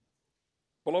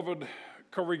Beloved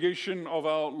congregation of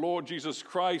our Lord Jesus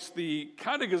Christ, the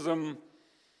Catechism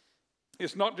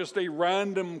is not just a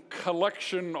random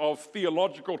collection of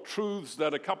theological truths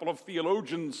that a couple of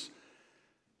theologians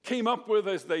came up with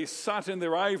as they sat in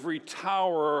their ivory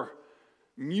tower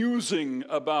musing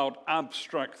about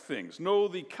abstract things. No,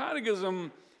 the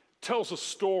Catechism tells a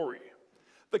story.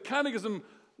 The Catechism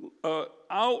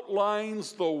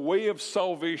outlines the way of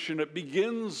salvation. It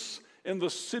begins in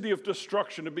the city of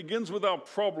destruction. It begins with our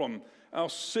problem, our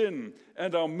sin,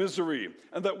 and our misery,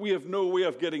 and that we have no way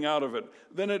of getting out of it.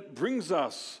 Then it brings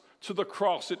us to the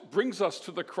cross. It brings us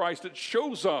to the Christ. It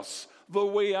shows us the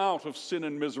way out of sin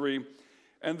and misery.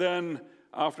 And then,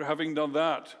 after having done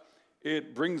that,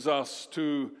 it brings us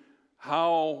to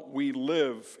how we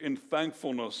live in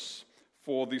thankfulness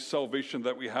for the salvation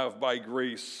that we have by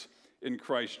grace in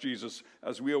Christ Jesus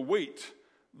as we await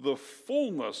the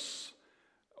fullness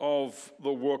of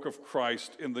the work of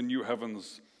Christ in the new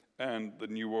heavens and the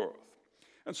new earth.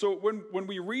 And so when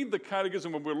we read the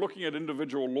Catechism, when we're looking at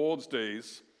individual Lord's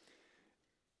Days,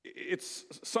 it's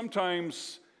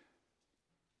sometimes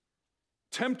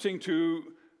tempting to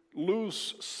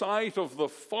lose sight of the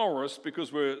forest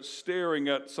because we're staring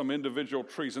at some individual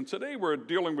trees. And today we're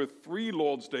dealing with 3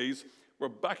 Lord's Days. We're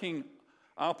backing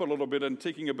up a little bit and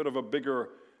taking a bit of a bigger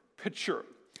picture.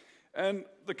 And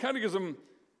the Catechism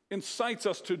incites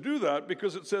us to do that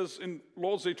because it says in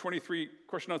Lord's Day 23,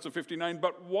 question answer 59,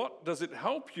 but what does it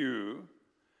help you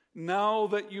now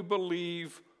that you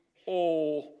believe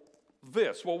all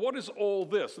this? Well, what is all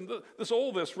this? And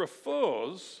all this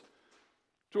refers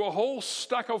to a whole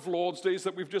stack of Lord's Days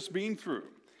that we've just been through.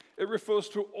 It refers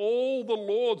to all the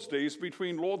Lord's Days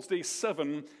between Lord's Day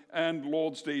 7 and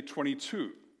Lord's Day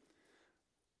 22.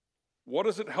 What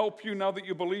does it help you now that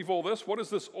you believe all this? What is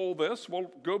this all this?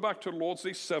 Well, go back to Lord's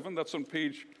Day 7. That's on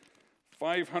page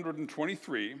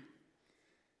 523.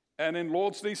 And in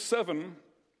Lord's Day 7,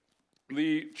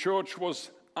 the church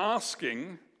was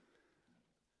asking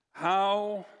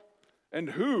how and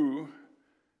who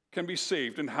can be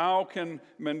saved and how can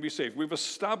men be saved. We've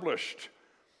established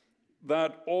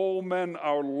that all men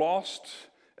are lost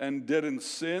and dead in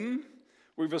sin.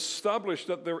 We've established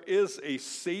that there is a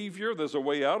Savior, there's a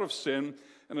way out of sin.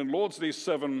 And in Lord's Day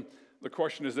 7, the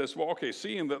question is this, well, okay,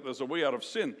 seeing that there's a way out of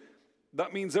sin,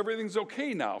 that means everything's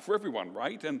okay now for everyone,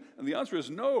 right? And the answer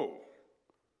is no.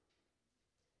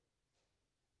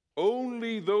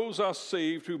 Only those are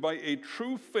saved who by a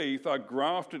true faith are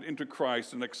grafted into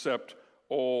Christ and accept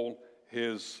all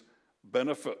his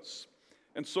benefits.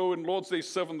 And so in Lord's Day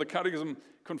 7, the Catechism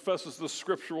confesses the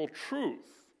scriptural truth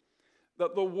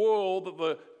that the world, that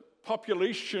the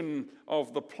population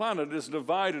of the planet is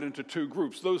divided into 2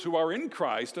 groups, those who are in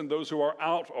Christ and those who are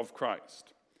out of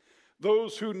Christ,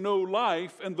 those who know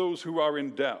life and those who are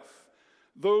in death,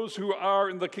 those who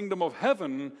are in the kingdom of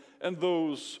heaven and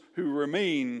those who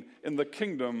remain in the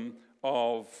kingdom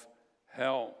of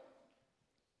hell.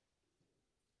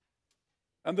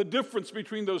 And the difference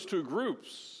between those 2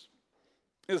 groups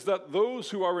is that those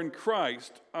who are in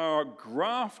Christ are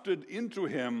grafted into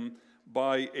him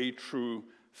by a true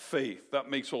faith. That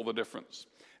makes all the difference.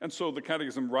 And so the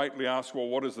Catechism rightly asks, well,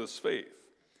 what is this faith?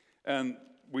 And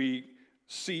we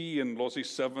see in Lord's Day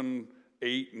 7,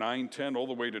 8, 9, 10, all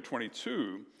the way to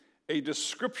 22, a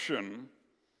description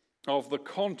of the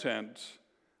content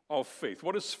of faith.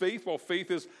 What is faith? Well,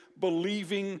 faith is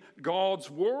believing God's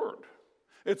word.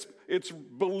 It's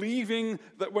believing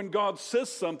that when God says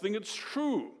something, it's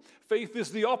true. Faith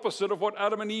is the opposite of what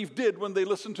Adam and Eve did when they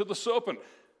listened to the serpent.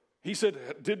 He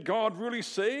said, did God really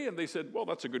say? And they said, well,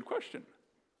 that's a good question.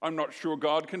 I'm not sure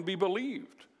God can be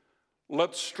believed.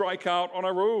 Let's strike out on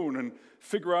our own and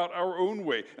figure out our own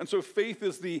way. And so faith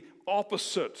is the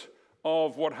opposite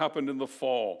of what happened in the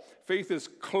fall. Faith is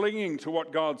clinging to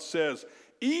what God says,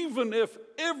 even if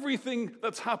everything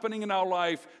that's happening in our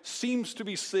life seems to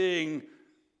be saying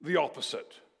the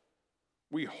opposite.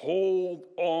 We hold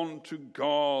on to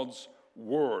God's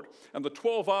word. And the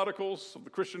 12 articles of the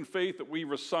Christian faith that we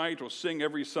recite or sing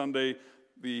every Sunday,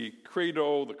 the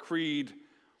credo, the creed,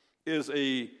 is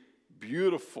a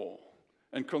beautiful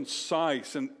and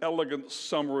concise and elegant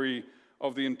summary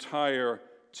of the entire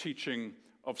teaching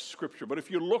of Scripture. But if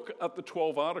you look at the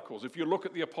 12 articles, if you look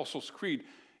at the Apostles' Creed,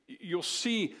 you'll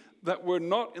see that we're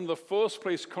not in the first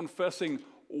place confessing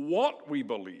what we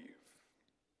believe,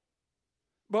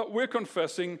 but we're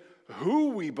confessing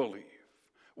who we believe.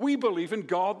 We believe in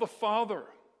God the Father.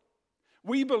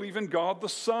 We believe in God the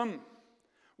Son.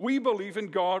 We believe in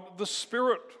God the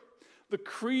Spirit. The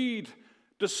Creed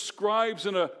describes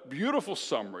in a beautiful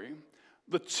summary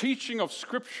the teaching of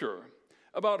Scripture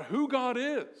about who God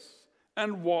is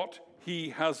and what he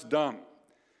has done.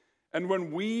 And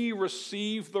when we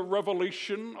receive the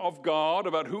revelation of God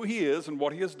about who he is and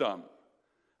what he has done,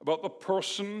 about the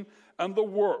person and the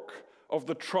work of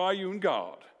the triune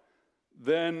God,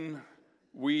 then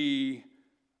we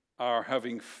are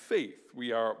having faith.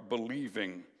 We are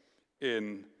believing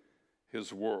in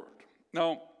his word.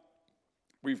 Now,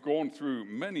 we've gone through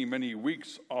many, many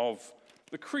weeks of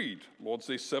the Creed, Lord's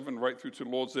Day 7 right through to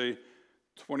Lord's Day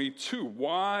 22.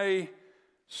 Why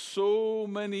so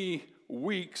many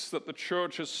weeks that the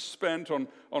church has spent on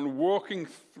working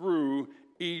through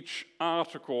each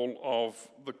article of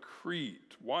the Creed?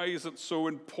 Why is it so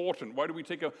important? Why do we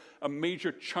take a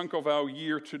major chunk of our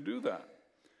year to do that?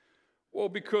 Well,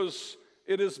 because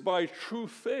it is by true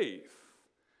faith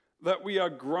that we are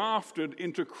grafted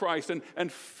into Christ.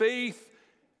 And faith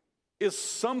is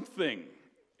something.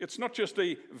 It's not just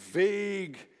a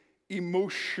vague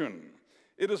emotion.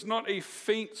 It is not a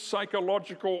faint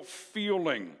psychological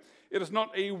feeling. It is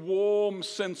not a warm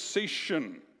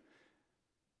sensation.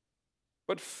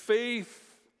 But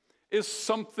faith is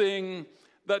something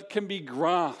that can be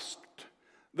grasped,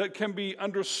 that can be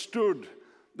understood,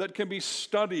 that can be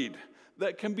studied,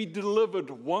 that can be delivered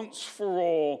once for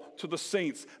all to the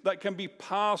saints, that can be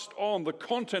passed on. The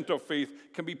content of faith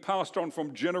can be passed on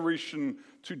from generation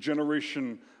to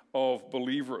generation of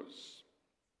believers.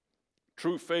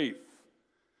 True faith,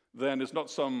 then, is not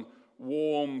some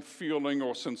warm feeling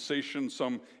or sensation,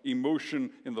 some emotion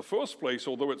in the first place,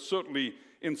 although it certainly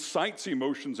incites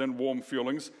emotions and warm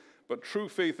feelings. But true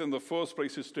faith in the first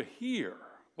place is to hear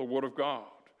the Word of God,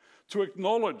 to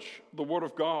acknowledge the Word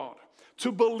of God,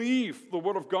 to believe the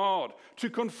Word of God, to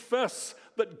confess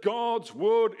that God's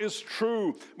Word is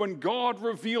true. When God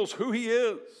reveals who he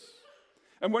is,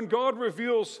 and when God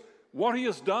reveals what he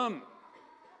has done,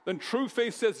 then true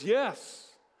faith says, yes,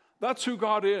 that's who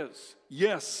God is.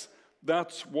 Yes,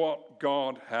 that's what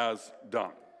God has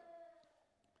done.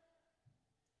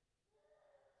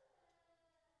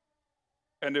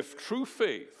 And if true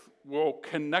faith will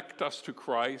connect us to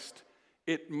Christ,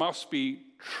 it must be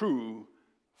true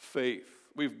faith.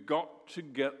 We've got to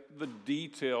get the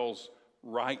details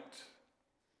right.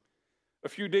 A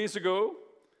few days ago,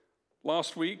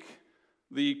 last week,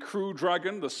 the Crew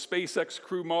Dragon, the SpaceX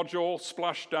Crew module,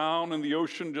 splashed down in the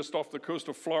ocean just off the coast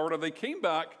of Florida. They came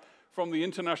back from the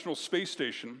International Space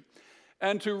Station,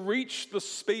 and to reach the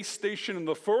space station in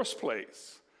the first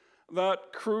place,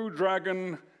 that Crew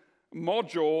Dragon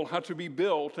module had to be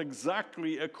built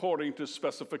exactly according to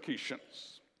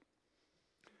specifications.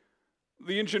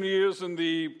 The engineers and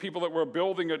the people that were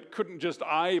building it couldn't just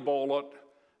eyeball it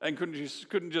and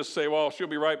couldn't just say, well, she'll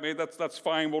be right, mate, that's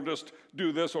fine, we'll just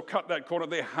do this or cut that corner.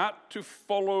 They had to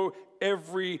follow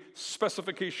every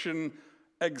specification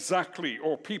exactly,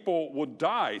 or people would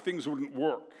die, things wouldn't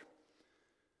work.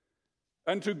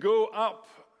 And to go up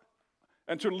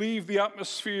and to leave the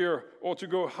atmosphere, or to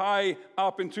go high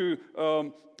up into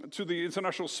to the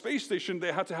International Space Station,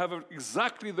 they had to have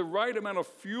exactly the right amount of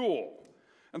fuel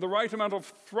and the right amount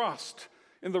of thrust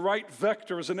in the right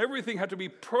vectors, and everything had to be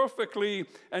perfectly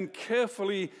and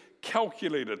carefully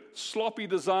calculated. Sloppy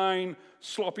design,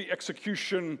 sloppy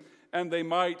execution, and they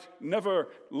might never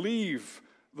leave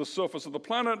the surface of the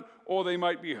planet, or they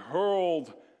might be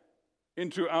hurled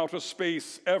into outer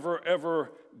space,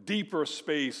 ever deeper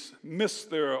space, miss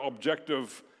their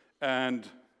objective, and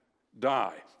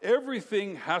die.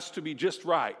 Everything has to be just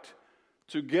right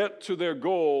to get to their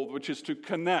goal, which is to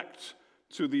connect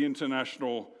to the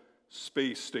International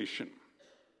Space Station.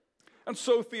 And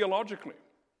so theologically,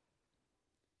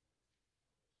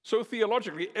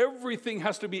 everything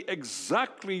has to be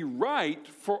exactly right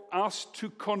for us to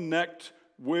connect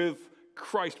with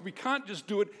Christ. We can't just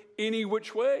do it any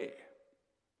which way.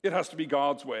 It has to be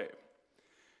God's way.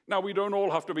 Now, we don't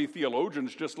all have to be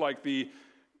theologians, just like the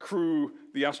crew,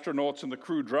 the astronauts and the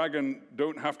Crew Dragon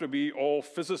don't have to be all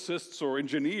physicists or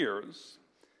engineers.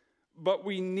 But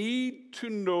we need to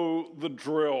know the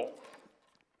drill.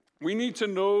 We need to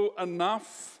know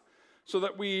enough so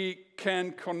that we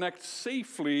can connect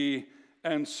safely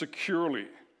and securely.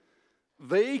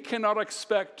 They cannot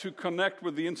expect to connect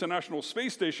with the International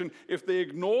Space Station if they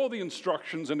ignore the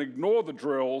instructions and ignore the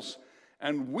drills,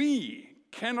 and we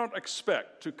cannot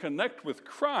expect to connect with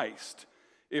Christ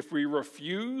if we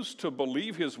refuse to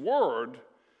believe his word,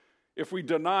 if we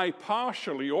deny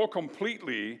partially or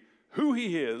completely who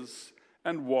he is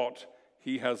and what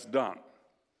he has done.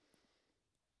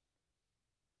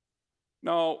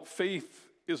 Now, faith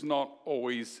is not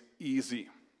always easy.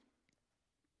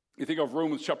 You think of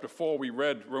Romans chapter 4, we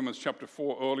read Romans chapter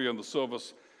 4 earlier in the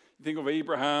service. You think of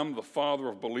Abraham, the father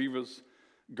of believers.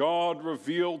 God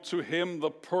revealed to him the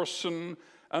person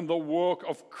and the work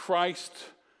of Christ,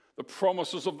 the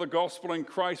promises of the gospel in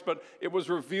Christ, but it was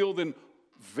revealed in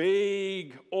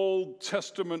vague Old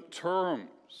Testament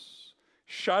terms,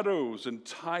 shadows and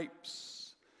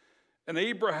types. And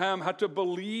Abraham had to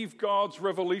believe God's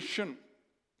revelation,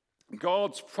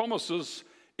 God's promises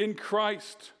in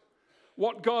Christ,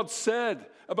 what God said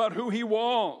about who he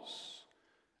was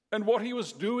and what he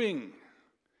was doing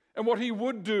and what he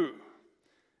would do.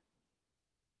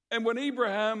 And when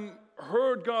Abraham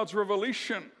heard God's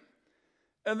revelation,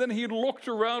 and then he looked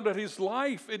around at his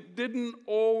life, it didn't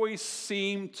always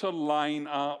seem to line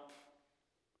up.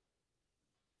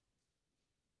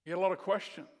 He had a lot of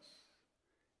questions.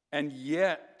 And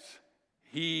yet,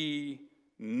 he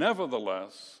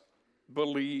nevertheless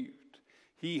believed.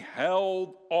 He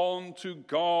held on to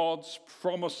God's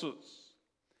promises.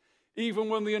 Even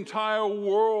when the entire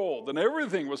world and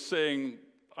everything was saying,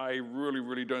 I really,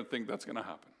 really don't think that's going to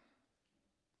happen.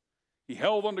 He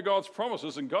held on to God's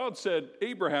promises, and God said,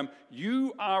 Abraham,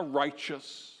 you are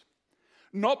righteous,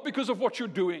 not because of what you're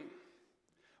doing,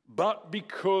 but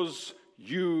because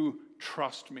you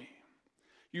trust me.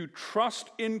 You trust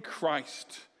in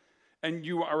Christ, and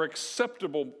you are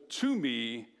acceptable to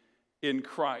me in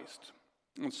Christ.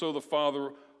 And so the father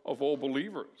of all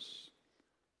believers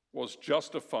was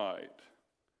justified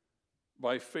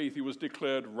by faith. He was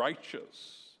declared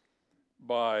righteous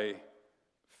by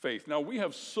faith. Now, we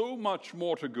have so much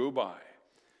more to go by.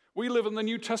 We live in the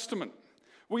New Testament.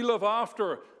 We live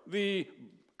after the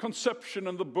conception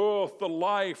and the birth, the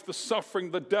life, the suffering,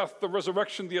 the death, the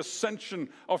resurrection, the ascension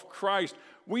of Christ.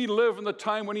 We live in the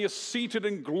time when he is seated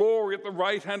in glory at the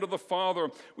right hand of the Father.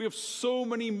 We have so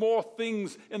many more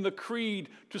things in the creed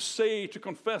to say, to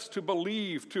confess, to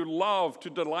believe, to love,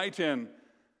 to delight in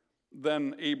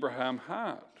than Abraham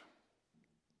had.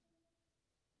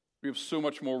 We have so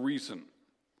much more reason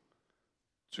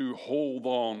to hold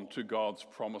on to God's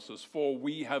promises, for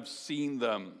we have seen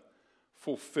them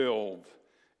fulfilled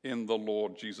in the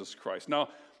Lord Jesus Christ. Now,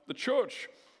 the church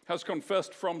has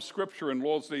confessed from Scripture in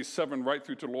Lord's Day 7 right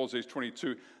through to Lord's Day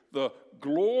 22 the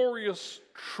glorious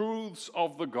truths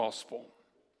of the gospel,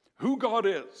 who God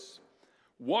is,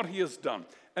 what he has done.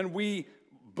 And we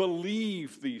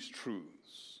believe these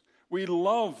truths. We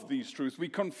love these truths. We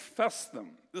confess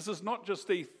them. This is not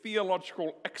just a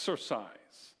theological exercise.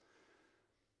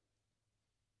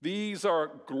 These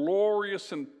are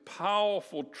glorious and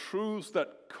powerful truths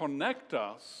that connect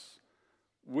us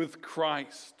with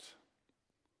Christ.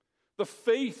 The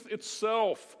faith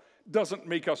itself doesn't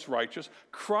make us righteous.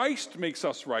 Christ makes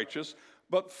us righteous,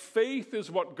 but faith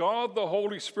is what God the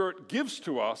Holy Spirit gives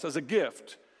to us as a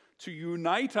gift to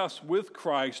unite us with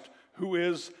Christ, who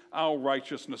is our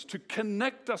righteousness, to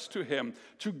connect us to him,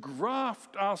 to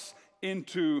graft us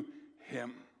into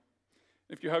him.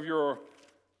 If you have your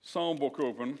Psalm book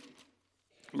open,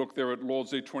 look there at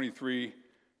Lord's Day 23,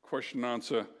 question and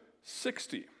answer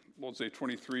 60. Lord's Day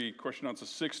 23, question and answer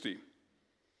 60.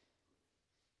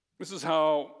 This is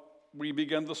how we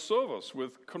begin the service,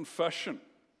 with confession.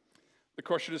 The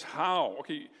question is how?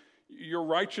 Okay, you're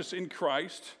righteous in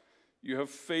Christ. You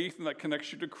have faith, and that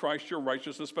connects you to Christ, your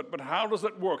righteousness. But how does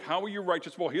that work? How are you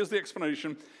righteous? Well, here's the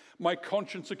explanation. My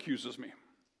conscience accuses me.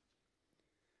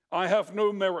 I have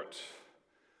no merit.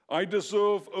 I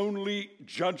deserve only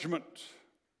judgment.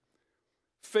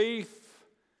 Faith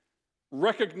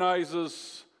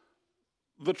recognizes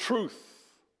the truth,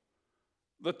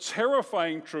 the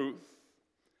terrifying truth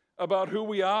about who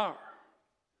we are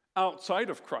outside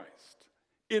of Christ,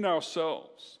 in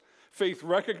ourselves. Faith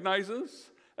recognizes,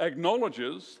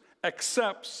 acknowledges,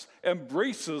 accepts,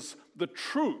 embraces the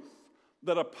truth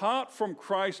that apart from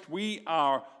Christ we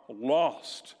are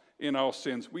lost in our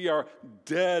sins. We are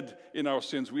dead in our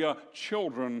sins. We are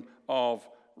children of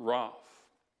wrath.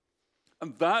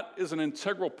 And that is an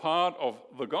integral part of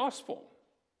the gospel.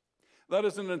 That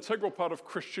is an integral part of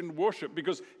Christian worship,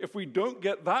 because if we don't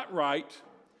get that right,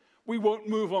 we won't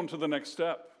move on to the next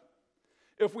step.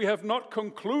 If we have not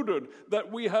concluded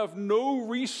that we have no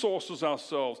resources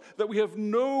ourselves, that we have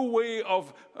no way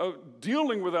of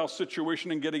dealing with our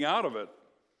situation and getting out of it,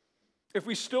 if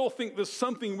we still think there's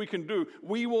something we can do,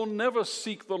 we will never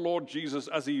seek the Lord Jesus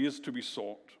as he is to be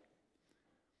sought.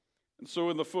 And so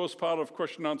in the first part of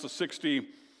question and answer 60,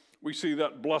 we see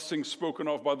that blessing spoken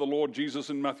of by the Lord Jesus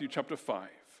in Matthew chapter 5.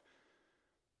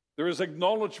 There is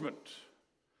acknowledgement.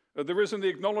 There is in the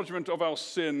acknowledgement of our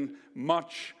sin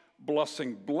much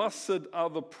blessing. Blessed are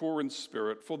the poor in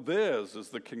spirit, for theirs is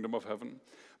the kingdom of heaven.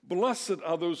 Blessed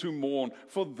are those who mourn,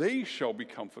 for they shall be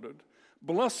comforted.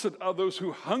 Blessed are those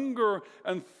who hunger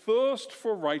and thirst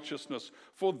for righteousness,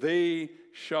 for they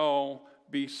shall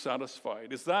be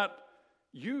satisfied. Is that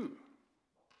you?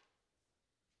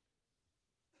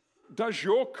 does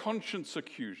your conscience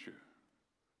accuse you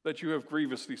that you have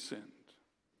grievously sinned?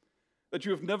 That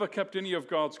you have never kept any of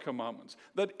God's commandments?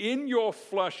 That in your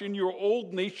flesh, in your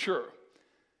old nature,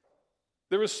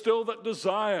 there is still that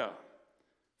desire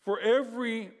for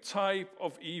every type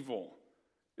of evil?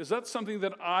 Is that something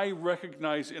that I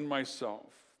recognize in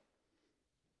myself?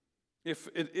 If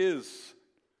it is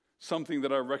something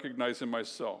that I recognize in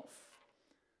myself,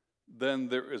 then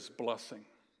there is blessing.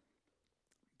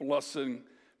 Blessing,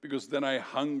 because then I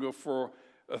hunger for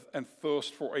and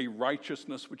thirst for a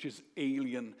righteousness which is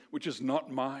alien, which is not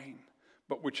mine,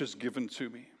 but which is given to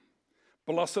me.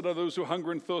 Blessed are those who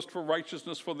hunger and thirst for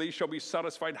righteousness, for they shall be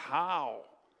satisfied. How?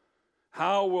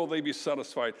 How will they be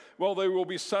satisfied? Well, they will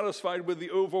be satisfied with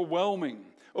the overwhelming,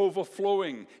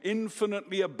 overflowing,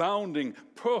 infinitely abounding,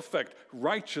 perfect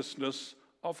righteousness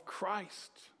of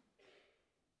Christ.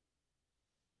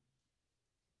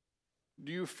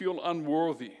 Do you feel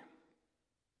unworthy?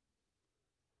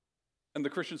 And the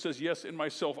Christian says, yes, in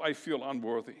myself I feel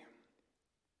unworthy.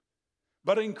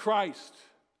 But in Christ,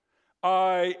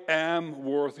 I am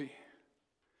worthy.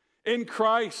 In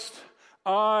Christ,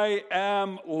 I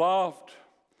am loved.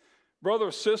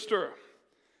 Brother, sister,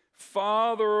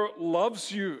 Father loves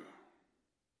you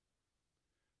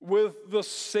with the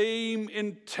same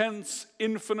intense,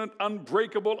 infinite,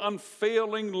 unbreakable,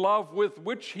 unfailing love with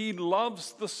which He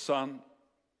loves the Son.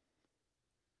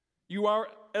 You are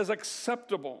as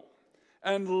acceptable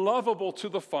and lovable to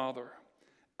the Father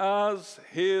as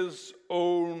His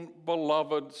own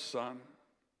beloved Son.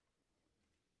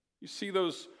 You see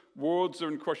those words there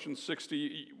in question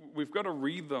 60. We've got to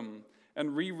read them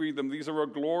and reread them. These are a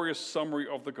glorious summary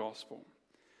of the gospel.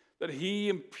 That He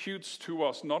imputes to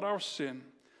us, not our sin.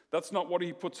 That's not what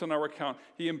He puts in our account.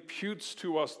 He imputes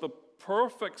to us the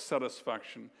perfect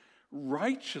satisfaction,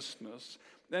 righteousness,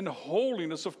 and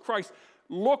holiness of Christ.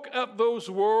 Look at those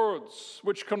words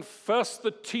which confess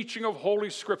the teaching of Holy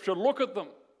Scripture. Look at them.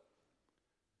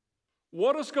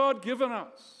 What has God given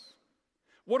us?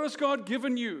 What has God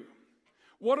given you?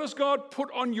 What has God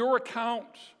put on your account?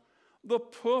 The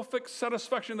perfect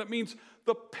satisfaction. That means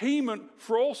the payment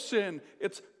for all sin.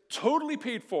 It's totally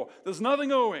paid for. There's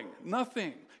nothing owing.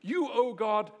 Nothing. You owe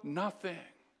God nothing.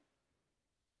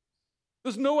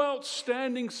 There's no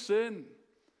outstanding sin.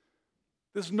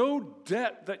 There's no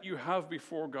debt that you have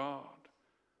before God.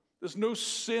 There's no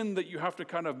sin that you have to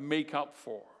kind of make up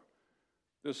for.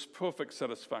 There's perfect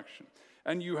satisfaction.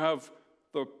 And you have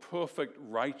the perfect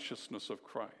righteousness of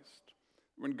Christ.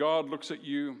 When God looks at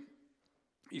you,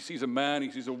 He sees a man,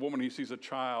 He sees a woman, He sees a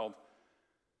child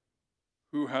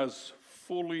who has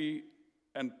fully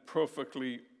and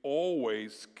perfectly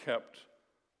always kept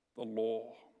the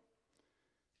law.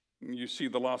 And you see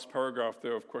the last paragraph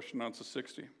there of question and answer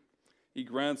 60. He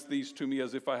grants these to me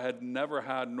as if I had never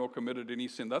had nor committed any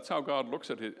sin. That's how God looks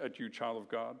at you, child of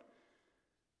God.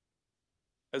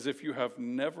 As if you have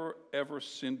never, ever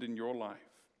sinned in your life.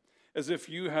 As if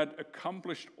you had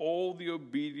accomplished all the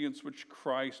obedience which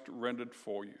Christ rendered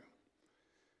for you.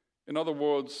 In other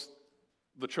words,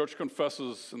 the church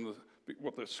confesses, and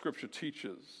what the Scripture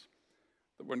teaches,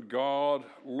 that when God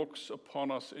looks upon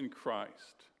us in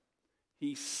Christ,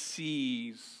 He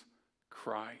sees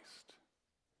Christ.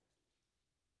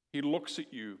 He looks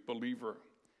at you, believer.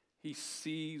 He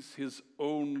sees His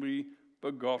only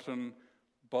begotten,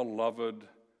 beloved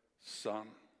Son.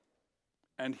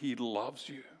 And He loves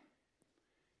you.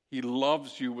 He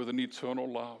loves you with an eternal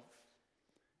love.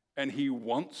 And He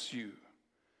wants you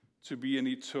to be in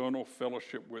eternal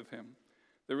fellowship with Him.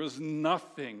 There is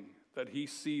nothing that He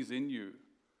sees in you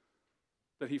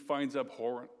that He finds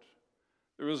abhorrent.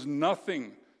 There is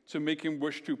nothing to make Him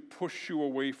wish to push you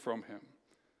away from Him.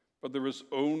 But there is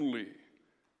only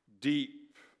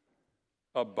deep,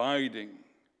 abiding,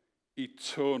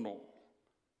 eternal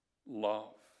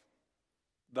love.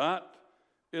 That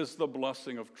is the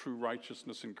blessing of true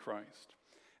righteousness in Christ.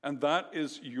 And that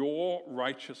is your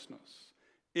righteousness.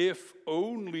 If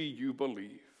only you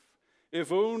believe.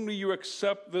 If only you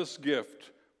accept this gift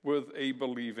with a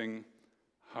believing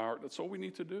heart. That's all we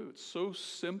need to do. It's so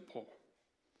simple.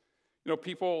 You know,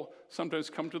 people sometimes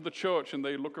come to the church and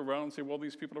they look around and say, well,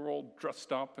 these people are all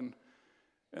dressed up and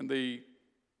they,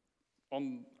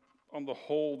 on the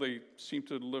whole, they seem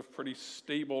to live pretty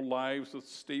stable lives with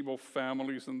stable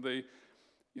families, and they,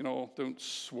 you know, don't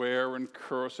swear and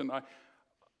curse. And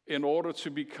in order to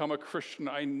become a Christian,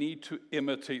 I need to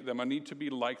imitate them. I need to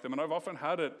be like them. And I've often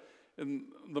had it in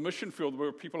the mission field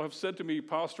where people have said to me,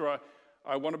 Pastor,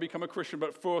 I want to become a Christian,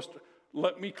 but first,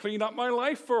 let me clean up my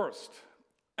life first.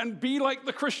 And be like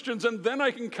the Christians, and then I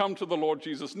can come to the Lord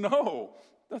Jesus. No,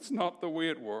 that's not the way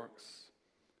it works.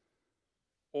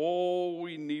 All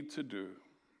we need to do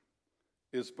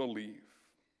is believe.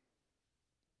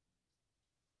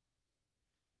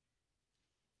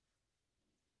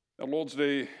 Now, Lord's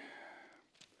Day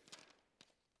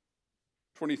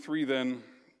 23 then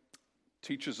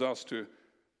teaches us to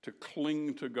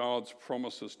cling to God's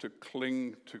promises, to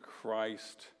cling to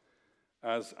Christ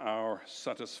as our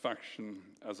satisfaction,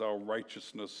 as our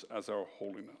righteousness, as our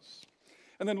holiness.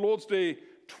 And then Lord's Day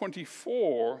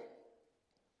 24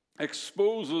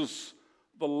 exposes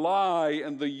the lie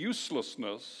and the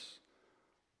uselessness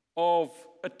of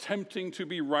attempting to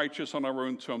be righteous on our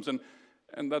own terms.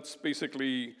 And that's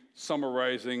basically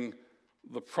summarizing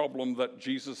the problem that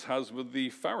Jesus has with the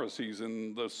Pharisees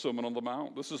in the Sermon on the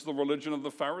Mount. This is the religion of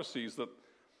the Pharisees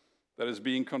that is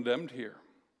being condemned here.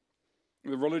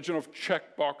 The religion of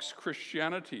checkbox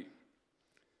Christianity.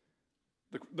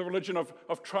 The religion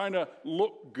of trying to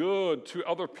look good to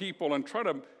other people and try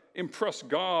to impress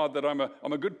God that I'm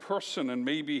a good person and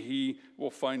maybe he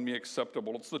will find me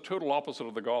acceptable. It's the total opposite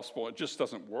of the gospel. It just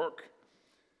doesn't work.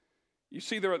 You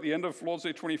see there at the end of Lord's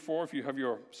Day 24, if you have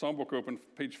your psalm book open,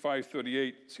 page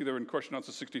 538, see there in question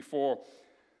answer 64,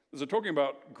 there's a talking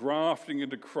about grafting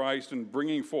into Christ and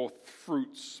bringing forth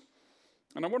fruits.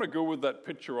 And I want to go with that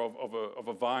picture of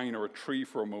a vine or a tree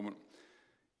for a moment.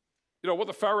 You know, what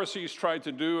the Pharisees tried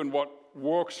to do and what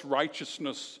works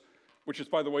righteousness, which is,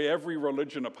 by the way, every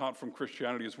religion apart from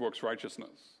Christianity is works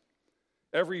righteousness.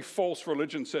 Every false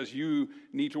religion says you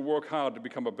need to work hard to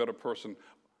become a better person.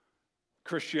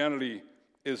 Christianity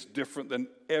is different than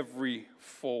every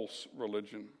false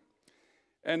religion.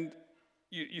 And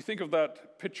you think of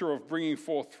that picture of bringing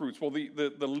forth fruits. Well,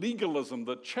 the legalism,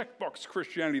 the checkbox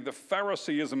Christianity, the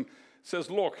Phariseeism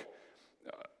says, look,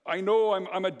 I know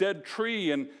I'm a dead tree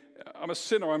and I'm a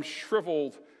sinner, I'm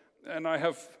shriveled, and I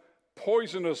have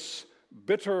poisonous,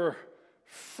 bitter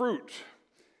fruit.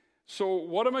 So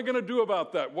what am I going to do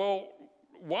about that? Well,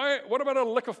 what about a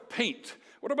lick of paint?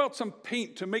 What about some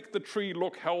paint to make the tree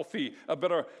look healthy, a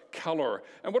better color?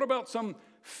 And what about some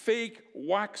fake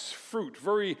wax fruit,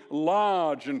 very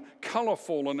large and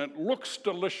colorful, and it looks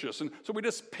delicious? And so we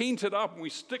just paint it up and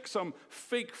we stick some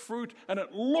fake fruit and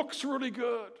it looks really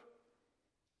good.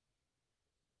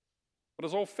 But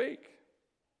it's all fake.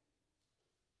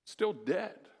 It's still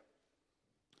dead.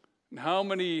 And how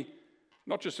many,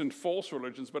 not just in false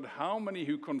religions, but how many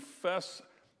who confess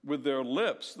with their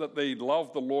lips that they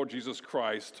love the Lord Jesus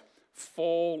Christ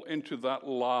fall into that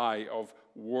lie of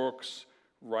works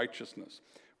righteousness?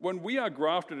 When we are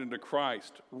grafted into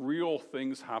Christ, real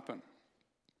things happen.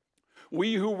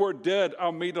 We who were dead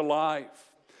are made alive.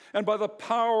 And by the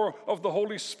power of the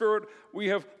Holy Spirit, we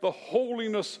have the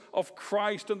holiness of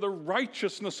Christ and the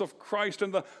righteousness of Christ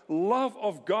and the love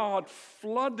of God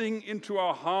flooding into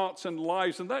our hearts and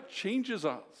lives. And that changes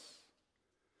us.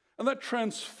 And that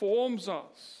transforms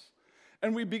us.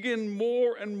 And we begin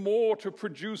more and more to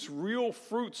produce real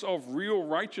fruits of real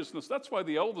righteousness. That's why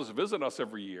the elders visit us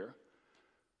every year.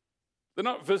 They're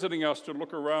not visiting us to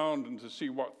look around and to see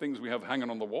what things we have hanging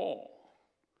on the wall.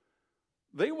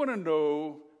 They want to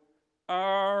know,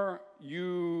 are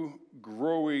you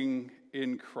growing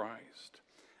in Christ?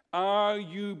 Are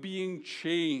you being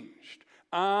changed?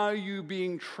 Are you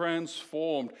being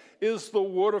transformed? Is the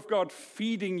Word of God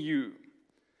feeding you?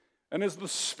 And is the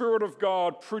Spirit of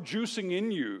God producing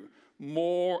in you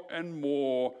more and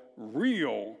more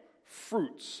real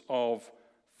fruits of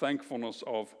thankfulness,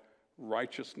 of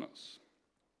righteousness?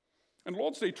 And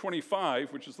Lord's Day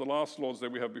 25, which is the last Lord's Day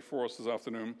we have before us this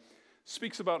afternoon,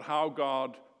 speaks about how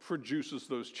God produces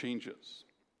those changes.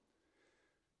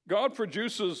 God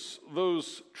produces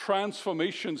those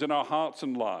transformations in our hearts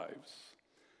and lives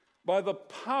by the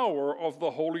power of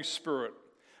the Holy Spirit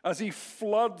as He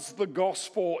floods the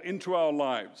gospel into our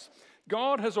lives.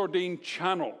 God has ordained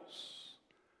channels,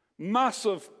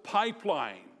 massive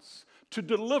pipelines to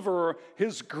deliver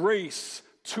His grace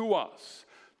to us,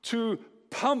 to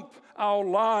pump our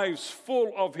lives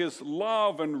full of His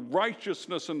love and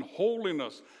righteousness and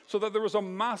holiness, so that there is a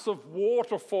massive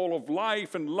waterfall of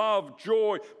life and love,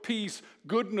 joy, peace,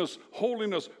 goodness,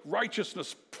 holiness,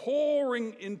 righteousness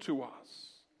pouring into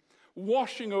us,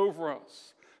 washing over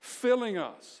us, filling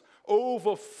us,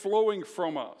 overflowing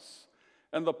from us.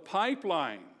 And the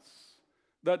pipelines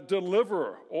that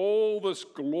deliver all this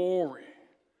glory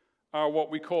are what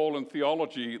we call in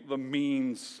theology the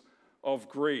means of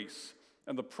grace.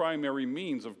 And the primary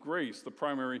means of grace, the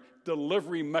primary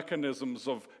delivery mechanisms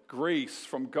of grace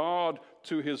from God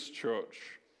to His church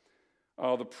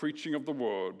are the preaching of the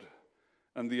Word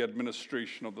and the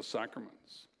administration of the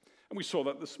sacraments. And we saw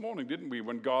that this morning, didn't we?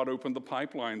 When God opened the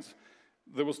pipelines,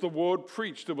 There was the word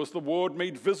preached. There was the word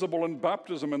made visible in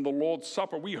baptism and the Lord's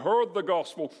Supper. We heard the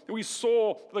gospel. We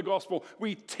saw the gospel.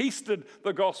 We tasted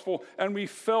the gospel. And we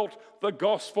felt the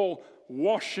gospel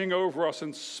washing over us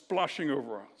and splashing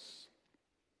over us.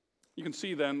 You can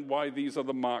see then why these are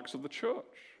the marks of the church.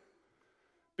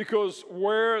 Because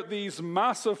where these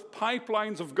massive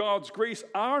pipelines of God's grace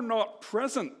are not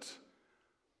present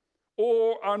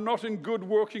or are not in good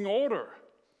working order,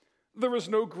 there is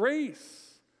no grace.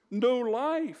 No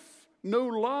life, no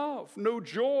love, no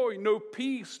joy, no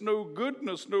peace, no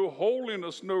goodness, no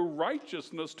holiness, no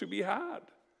righteousness to be had.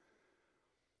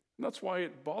 And that's why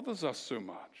it bothers us so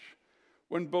much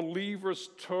when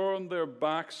believers turn their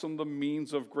backs on the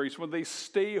means of grace, when they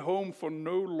stay home for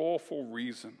no lawful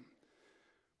reason,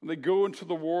 when they go into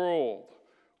the world,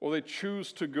 or they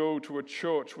choose to go to a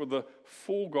church where the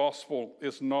full gospel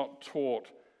is not taught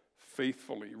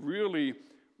faithfully. Really,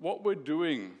 what we're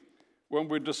doing when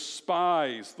we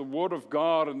despise the Word of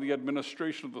God and the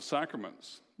administration of the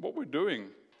sacraments, what we're doing,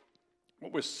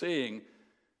 what we're saying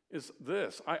is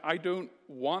this: I don't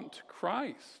want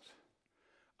Christ.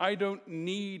 I don't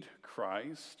need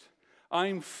Christ.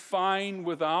 I'm fine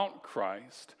without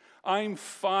Christ. I'm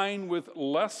fine with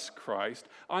less Christ.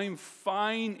 I'm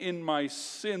fine in my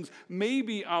sins.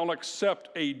 Maybe I'll accept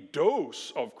a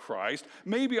dose of Christ.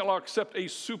 Maybe I'll accept a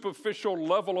superficial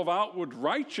level of outward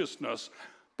righteousness.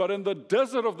 But in the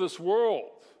desert of this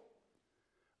world,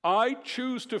 I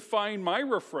choose to find my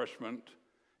refreshment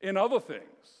in other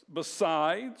things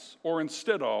besides or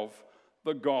instead of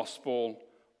the gospel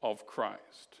of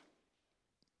Christ.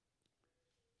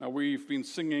 Now, we've been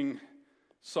singing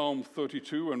Psalm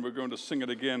 32, and we're going to sing it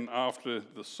again after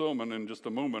the sermon in just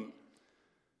a moment.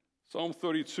 Psalm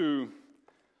 32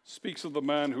 speaks of the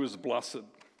man who is blessed.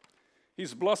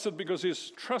 He's blessed because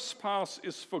his trespass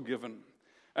is forgiven,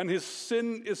 and his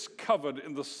sin is covered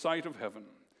in the sight of heaven.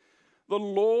 The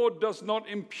Lord does not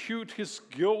impute his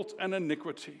guilt and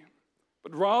iniquity,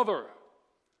 but rather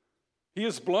he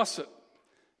is blessed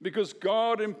because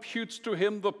God imputes to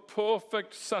him the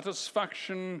perfect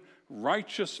satisfaction,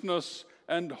 righteousness,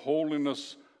 and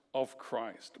holiness of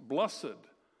Christ. Blessed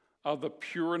are the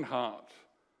pure in heart,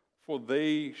 for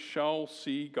they shall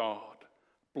see God.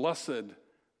 Blessed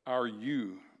are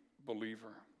you,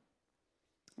 believer.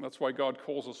 And that's why God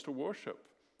calls us to worship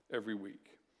every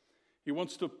week. He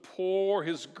wants to pour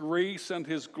his grace and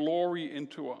his glory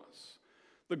into us.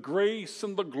 The grace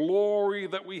and the glory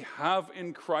that we have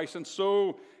in Christ. And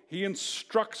so he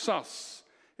instructs us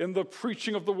in the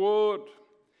preaching of the word.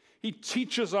 He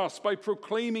teaches us by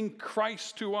proclaiming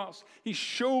Christ to us. He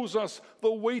shows us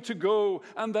the way to go,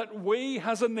 and that way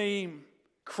has a name: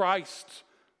 Christ,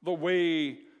 the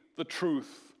way, the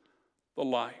truth, the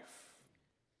life.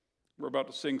 We're about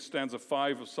to sing stanza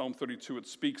 5 of Psalm 32. It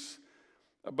speaks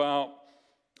about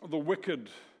the wicked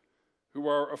who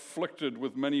are afflicted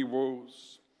with many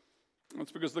woes.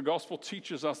 That's because the gospel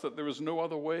teaches us that there is no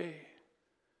other way.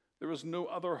 There is no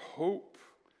other hope.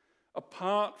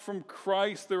 Apart from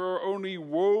Christ, there are only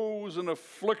woes and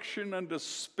affliction and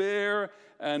despair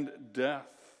and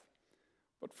death.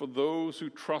 But for those who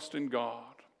trust in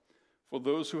God, for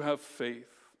those who have faith,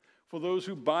 for those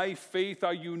who by faith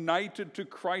are united to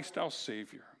Christ our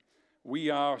Savior, we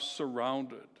are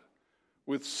surrounded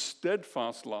with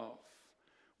steadfast love.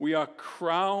 We are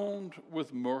crowned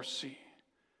with mercy,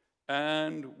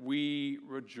 and we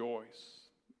rejoice.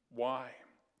 Why?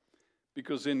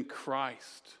 Because in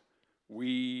Christ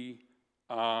we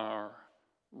are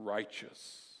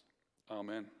righteous.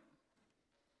 Amen.